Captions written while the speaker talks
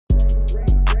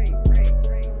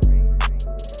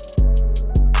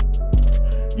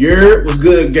What's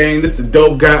good, gang? This is the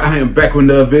dope guy. I am back with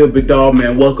another video, big dog,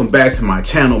 man. Welcome back to my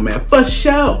channel, man. For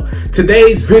sure.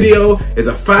 Today's video is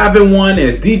a 5-in-1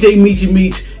 as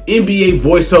DJMEECHYMEECH NBA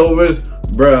voiceovers.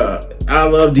 Bruh, I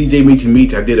love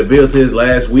DJMEECHYMEECH. I did a video to his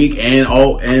last week and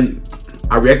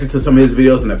I reacted to some of his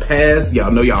videos in the past.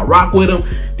 Y'all know y'all rock with him.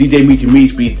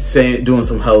 DJMEECHYMEECH be doing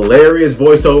some hilarious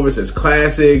voiceovers. It's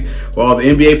classic for all the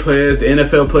NBA players, the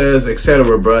NFL players,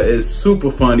 etc. Bruh. It's super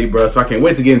funny, bruh. So I can't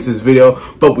wait to get into this video.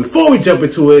 But before we jump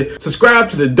into it, subscribe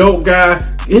to the dope guy.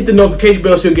 Hit the notification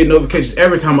bell so you'll get notifications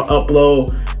every time I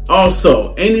upload.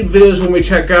 Also, any videos you want me to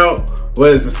check out,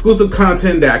 whether it's exclusive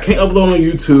content that I can't upload on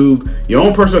YouTube, your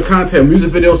own personal content,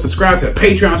 music videos, subscribe to the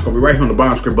Patreon. It's going to be right here on the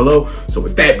bottom screen below. So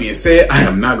with that being said, I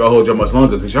am not going to hold you much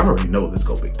longer because y'all already know. Let's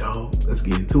go, big dog. Let's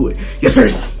get into it. Yes, sir.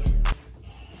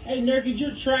 Hey, Nurkic,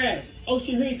 you're trash. Oh,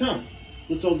 shit, here he comes.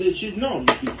 What's all this shit on?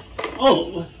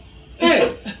 Oh,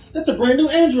 hey, that's a brand new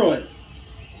Android.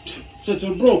 Such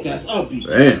a broadcast upbeat.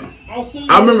 Damn.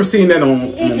 I remember seeing that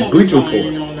on Bleacher Report.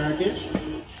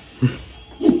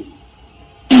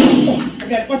 I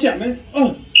got it. Watch out, man.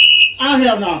 Oh,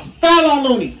 hell no. Foul on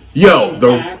Looney. Yo,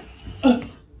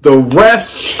 the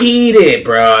refs cheated,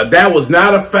 bro. That was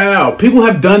not a foul. People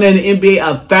have done that in the NBA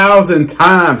 1,000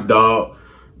 times, dog.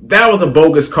 That was a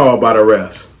bogus call by the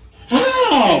refs. How?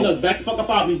 Hey, look, back the fuck up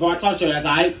off me before I touch your ass,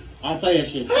 alright? I don't play that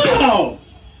shit. How?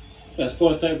 That's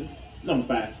sports table. Number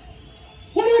 5.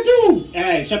 What do I do?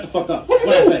 Hey, shut the fuck up. What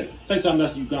I say? Say something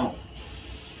else, you gone.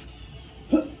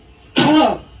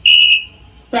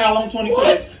 Foul on 20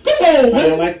 points. Come on, man. I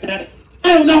don't like that.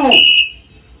 Oh, no.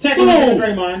 Tackle on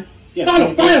Draymond. Yeah, not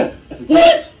a foul.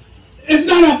 What? It's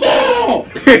not a foul.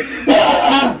 It's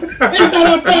not a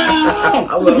foul.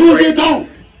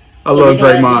 I love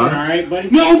Draymond. All right, buddy.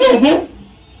 No.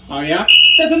 Oh, yeah?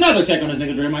 There's another check on this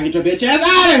nigga Draymond. Get your bitch ass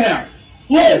out of here.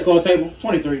 What? Score table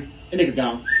 23. The nigga's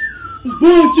gone. It's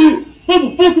bullshit.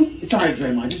 Motherfucker. It's all right,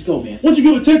 Draymond. Just go, man. Why don't you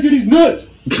give a take to these nuts?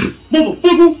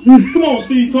 Motherfucker. Come on,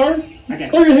 Steve Carter.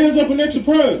 Throw your hands up in extra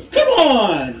press. Come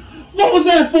on. What was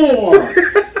that for?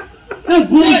 That's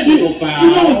bullshit. You know it's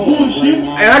bullshit. And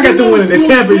I got to win the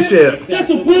championship. That's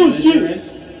a bullshit.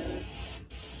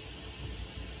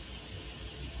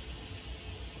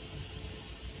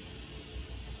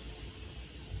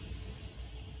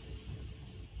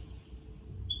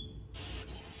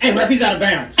 Hey, ref, he's out of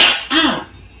bounds.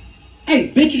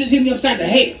 Hey, bitch, you just hit me upside the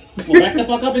head. Well, back the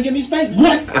fuck up and give me space.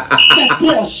 What? That's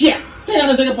bullshit.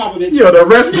 Tell this nigga Popovich. Yo, the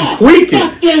rest be tweaking.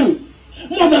 Fuck you.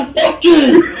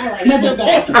 Motherfucker. All right, never go.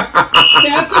 That's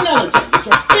another thing. It's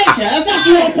your bitch ass. That's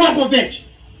your Popovich.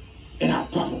 And I'll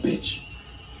Popovich.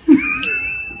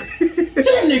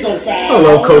 Tell nigga foul. I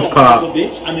love Coach Pop.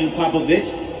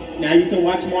 Popovich. Now you can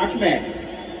watch March Madness.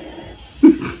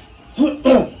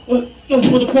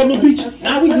 For the Pueblo Beach.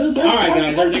 Now we good. All right,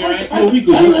 guys. Everything all right? Oh, we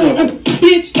good.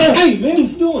 Bitch. Hey, man.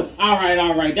 What you doing? All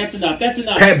right. That's enough.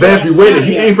 Pat Bev be with it.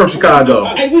 He ain't from Chicago.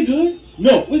 Hey, we good?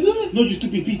 No, we good. No, you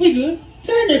stupid bitch. We good.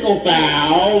 Technical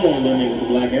foul on the nigga with the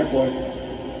black Air Force.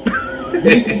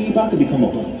 Mr. Ibaka become a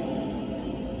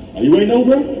bum. Are you ready to know,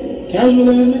 bro? Casual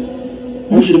ass nigga.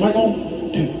 Oh, shit, am I on?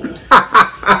 Dude.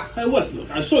 Hey, Westbrook,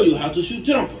 I'll show you how to shoot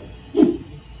jumper.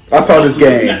 I saw this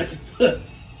game.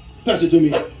 Pass it to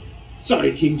me.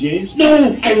 Sorry, King James.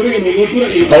 No! Hey, we're gonna put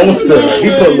it poster. He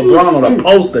put LeBron on a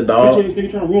poster, dog. This nigga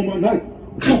trying to ruin my night.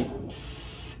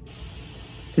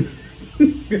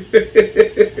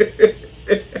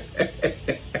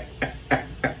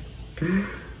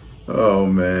 Oh,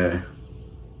 man.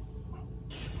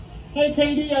 Hey,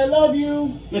 KD, I love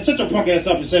you. Man, shut your punk ass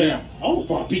up and sit down.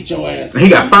 I'll beat your ass. He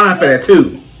got fined for that,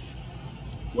 too.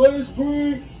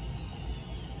 Westbrook.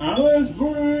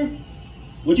 Westbrook.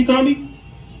 What you call me?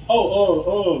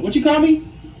 What you call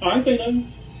me? I ain't say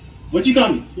nothing. What you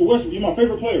call me? You're my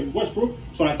favorite player, Westbrook.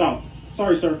 That's what I thought.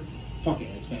 Sorry, sir. Punk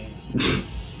ass fans.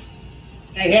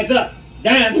 Hey, heads up.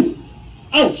 Damn.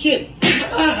 Oh, shit.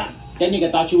 That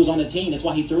nigga thought you was on the team. That's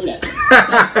why he threw that.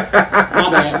 My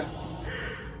bad.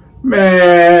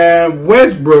 Man,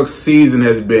 Westbrook's season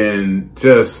has been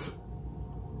just...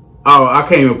 Oh, I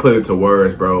can't even put it to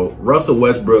words, bro. Russell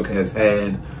Westbrook has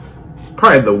had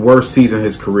probably the worst season of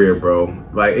his career, bro.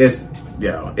 Like, it's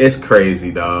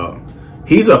crazy, dog.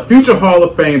 He's a future Hall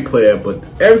of Fame player, but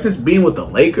ever since being with the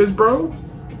Lakers, bro,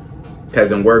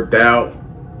 hasn't worked out.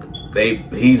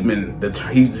 He's leading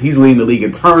the league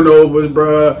in turnovers,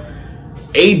 bro.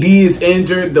 AD is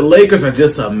injured. The Lakers are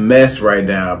just a mess right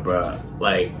now, bro.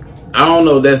 Like, I don't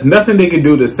know. There's nothing they can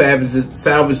do to salvage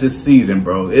this season,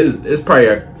 bro. It's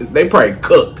probably they probably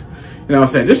cooked. You know what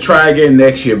I'm saying? Just try again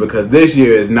next year because this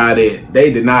year is not it.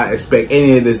 They did not expect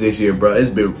any of this year, bro. It's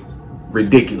been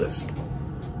ridiculous.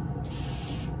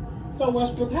 So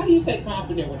Westbrook, how do you stay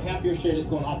confident when half your shit is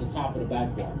going off the top of the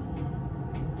backboard?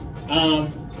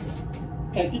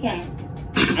 Take your time.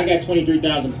 I got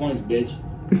 23,000 points, bitch.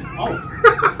 Oh,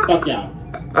 fuck y'all.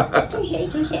 Touche.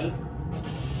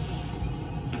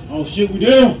 Oh shit, we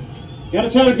down.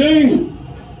 Gotta tie the game.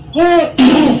 Oh,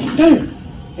 damn.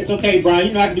 It's okay, Brian.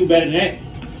 You know I can do better than that.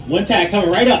 One tag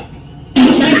coming right up.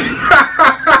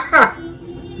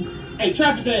 Hey,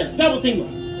 Travis there. Double team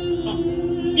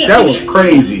him. Yeah, that was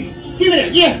crazy. Give it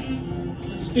up, yeah.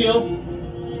 Still.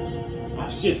 Oh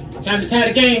shit. Time to tie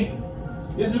the game.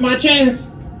 This is my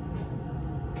chance.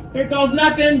 Here goes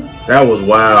nothing. That was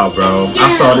wild, bro. Yeah.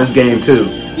 I saw this game too.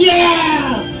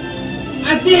 Yeah!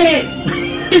 I did it!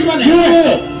 He's running.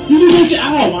 Yeah! You did this shit.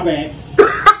 Oh, my bad.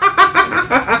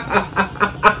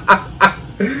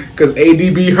 Cause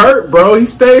ADB hurt, bro. He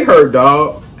stayed hurt,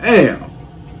 dog. Damn.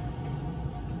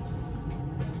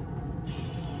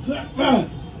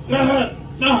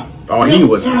 Oh, he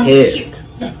was pissed.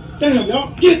 Damn,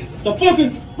 y'all. Get the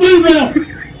fucking rebound.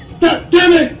 God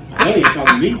damn it. I ain't talking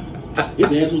to me. His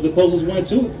ass was the closest one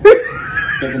to it.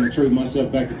 I think I'm gonna trade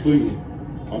myself back to Cleveland.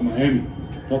 Or Miami.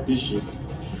 Fuck this shit.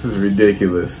 This is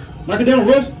ridiculous. Knock it down,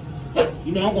 Russ.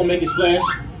 You know I'm gonna make it splash.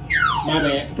 My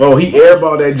bad. Oh, he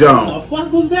airballed that jump. What the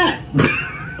fuck was that?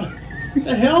 What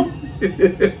the hell?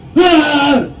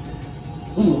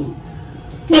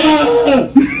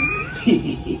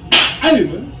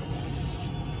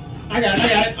 I got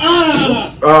it.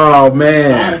 Oh,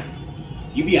 man.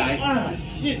 You be alright.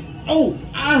 Shit. Oh,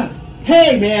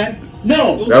 hey, man.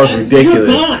 No. That was ridiculous.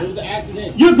 You're gone. It was an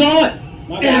accident. You're gone.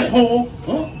 Asshole.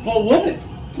 Huh? For what?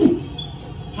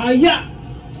 Hiya.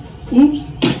 Oops.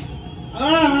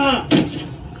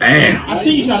 Damn. I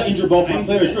see you trying to injure both my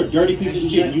players. You're a dirty piece of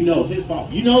shit. You know it's his fault.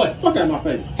 You know it. Fuck out of my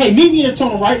face. Hey, meet me in the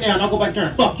tunnel right now and I'll go back there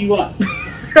and fuck you up.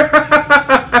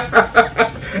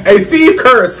 Hey, Steve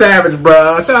Kerr is savage,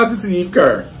 bro. Shout out to Steve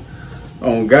Kerr.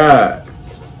 Oh, God.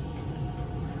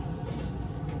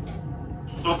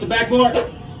 Off the backboard.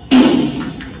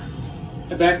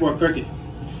 The backboard crooked.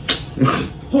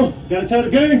 Gotta tell the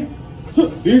game.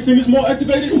 Didn't seem it's more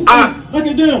activated. Knock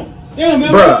it down. Damn,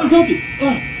 man. Bruh.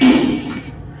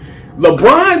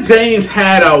 LeBron James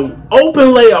had an open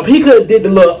layup. He could have did the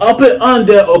little up and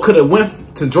under or could have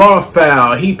went to draw a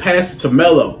foul. He passed it to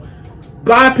Melo. A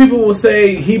lot of people will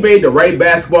say he made the right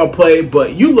basketball play,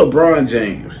 but you LeBron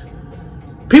James.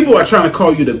 People are trying to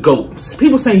call you the GOAT.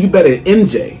 People saying you better than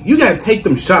MJ. You got to take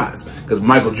them shots. Because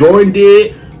Michael Jordan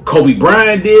did. Kobe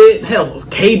Bryant did. Hell,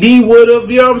 KD would have.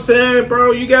 You know what I'm saying,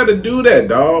 bro? You got to do that,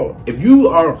 dog. If you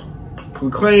are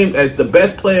proclaimed as the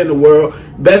best player in the world,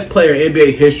 best player in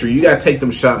NBA history, you got to take them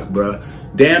shots, bro.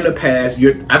 Damn the pass.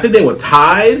 I think they were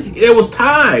tied. It was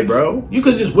tied, bro. You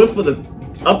could just went for the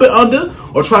up and under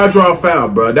or try to draw a foul,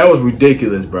 bro. That was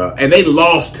ridiculous, bro. And they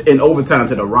lost in overtime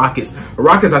to the Rockets. The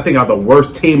Rockets, I think, are the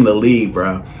worst team in the league,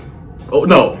 bro. Oh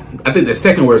no, I think the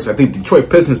second worst. I think Detroit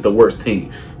Pistons the worst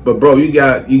team. But bro, you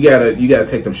gotta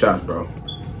take them shots, bro.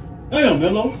 Damn,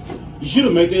 Melo. You should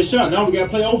have made that shot. Now we gotta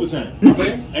play overtime.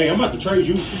 Okay? Hey, I'm about to trade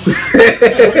you.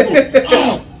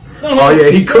 Oh yeah,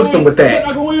 he cooked him with that.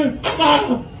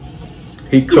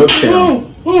 He cooked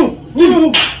him.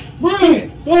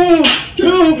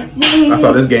 I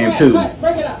saw this game too.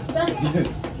 Break it up.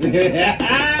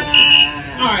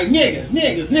 Alright,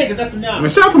 niggas, that's enough. I mean,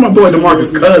 shout out to my boy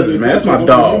DeMarcus Cousins, man. That's my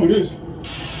dog.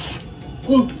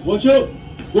 Watch out.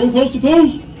 Going coast to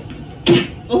coast.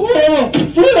 What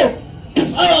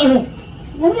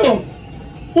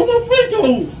my free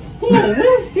throws? Come on, bro.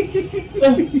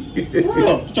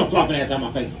 Get your flopping ass out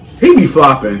my face. He be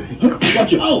flopping.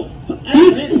 Watch out.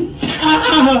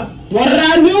 What did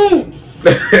I do?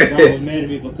 Bro was mad at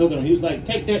me for cooking him. He was like,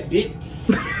 take that, bitch.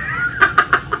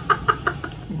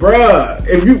 Bruh,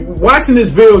 if you watching this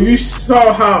video, you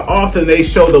saw how often they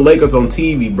show the Lakers on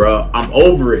TV, bruh. I'm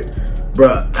over it.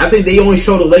 Bruh, I think they only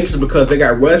show the Lakers because they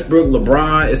got Westbrook,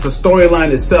 LeBron. It's a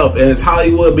storyline itself. And it's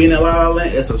Hollywood being in La La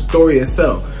Land. It's a story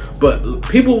itself. But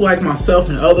people like myself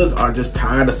and others are just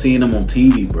tired of seeing them on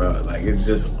TV, bruh. Like, it's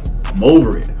just, I'm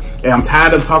over it. And I'm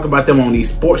tired of talking about them on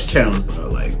these sports channels, bro.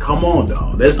 Like, come on,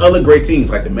 dog. There's other great teams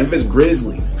like the Memphis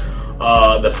Grizzlies.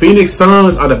 The Phoenix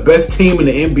Suns are the best team in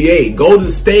the NBA.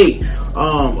 Golden State.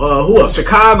 Who else?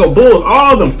 Chicago Bulls.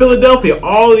 All of them. Philadelphia.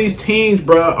 All of these teams,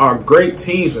 bro, are great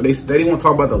teams. So they want to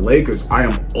talk about the Lakers. I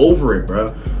am over it, bro.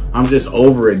 I'm just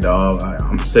over it, dog.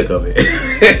 I'm sick of it.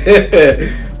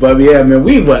 But yeah, man,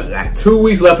 we got 2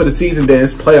 weeks left of the season. Then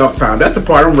it's playoff time. That's the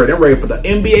part I'm ready. I'm ready for the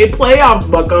NBA playoffs,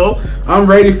 bucko. I'm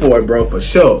ready for it, bro, for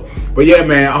sure. But yeah,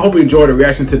 man, I hope you enjoyed the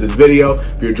reaction to this video.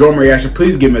 If you enjoyed my reaction,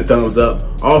 please give me a thumbs up.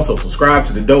 Also, subscribe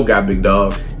to the Dope Guy Big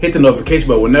Dog. Hit the notification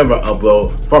bell whenever I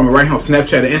upload. Follow me right here on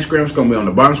Snapchat and Instagram. It's going to be on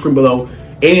the bottom screen below.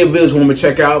 Any videos you want me to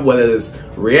check out, whether it's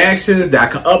reactions that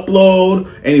I can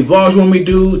upload, any vlogs you want me to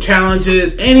do,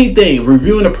 challenges, anything,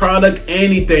 reviewing the product,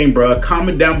 anything, bro.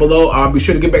 Comment down below. I'll be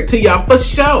sure to get back to y'all for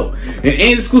sure. And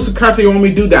any exclusive content you want me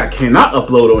to do that I cannot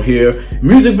upload on here,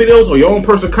 music videos or your own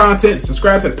personal content,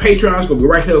 subscribe to the Patreon. It's going to be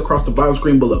right here across the bottom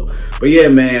screen below. But yeah,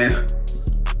 man,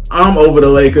 I'm over the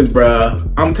Lakers, bro.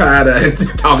 I'm tired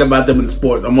of talking about them in the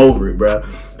sports. I'm over it, bro.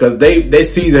 Because their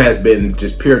season has been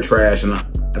just pure trash, and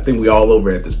I think we all over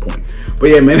it at this point.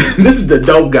 But yeah, man, this is the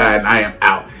Dope Guy, and I am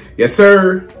out. Yes,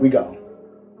 sir. We go.